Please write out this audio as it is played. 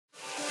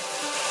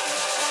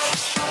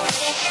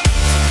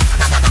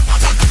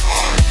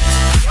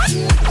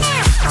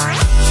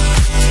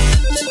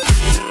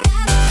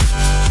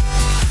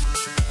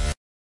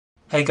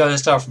Hey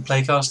guys, Darryl from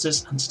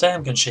Playcasters, and today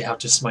I'm going to show you how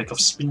to smoke off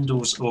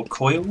spindles or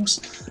coils.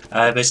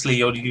 Basically,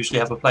 you'll usually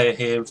have a player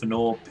here with an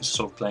orb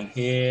sort of playing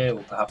here,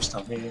 or perhaps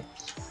down here,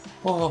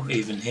 or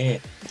even here.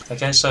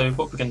 Okay, so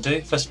what we're going to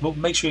do, first of all,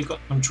 make sure you've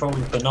got control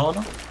of the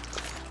banana.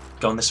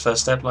 Go on this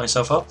first step, line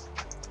yourself up,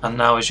 and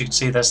now as you can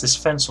see there's this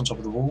fence on top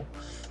of the wall.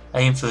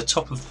 Aim for the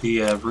top of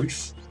the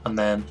roof, and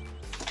then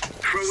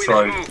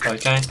throw,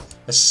 okay?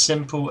 As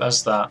simple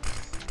as that.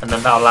 And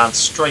then that'll land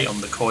straight on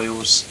the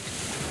coils.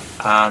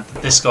 And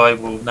this guy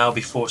will now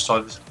be forced to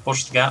either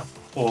watch the gap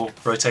or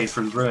rotate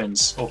through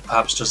ruins, or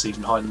perhaps just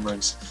even hide in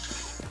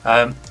ruins.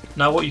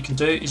 Now what you can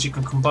do is you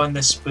can combine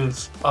this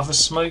with other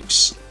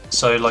smokes,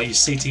 so like your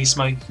CT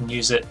smoke, you can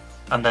use it,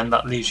 and then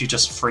that leaves you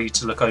just free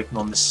to look open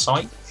on this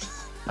site.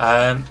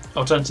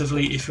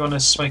 Alternatively, if you want to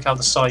smoke out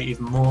the site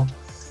even more,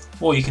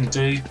 what you can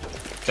do,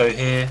 go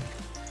here,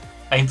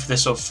 aim for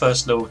this sort of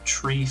first little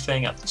tree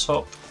thing at the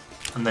top,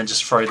 and then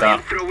just throw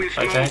that,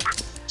 okay?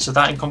 So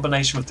that in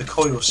combination with the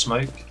coil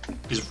smoke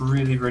is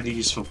really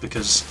useful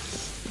because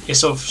it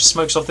sort of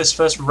smokes off this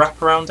first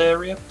wraparound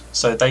area,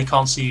 so they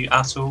can't see you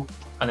at all,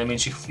 and it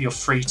means you're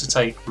free to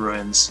take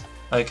ruins.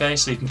 Okay,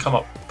 so you can come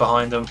up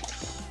behind them.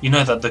 You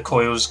know that the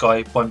coils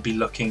guy won't be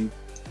looking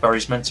where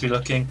he's meant to be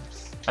looking,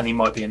 and he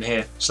might be in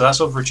here. So that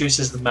sort of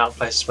reduces the amount of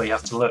places where you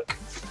have to look.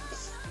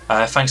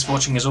 Thanks for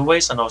watching as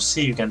always, and I'll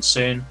see you again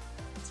soon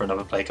for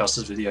another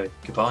Playcasters video.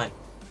 Goodbye.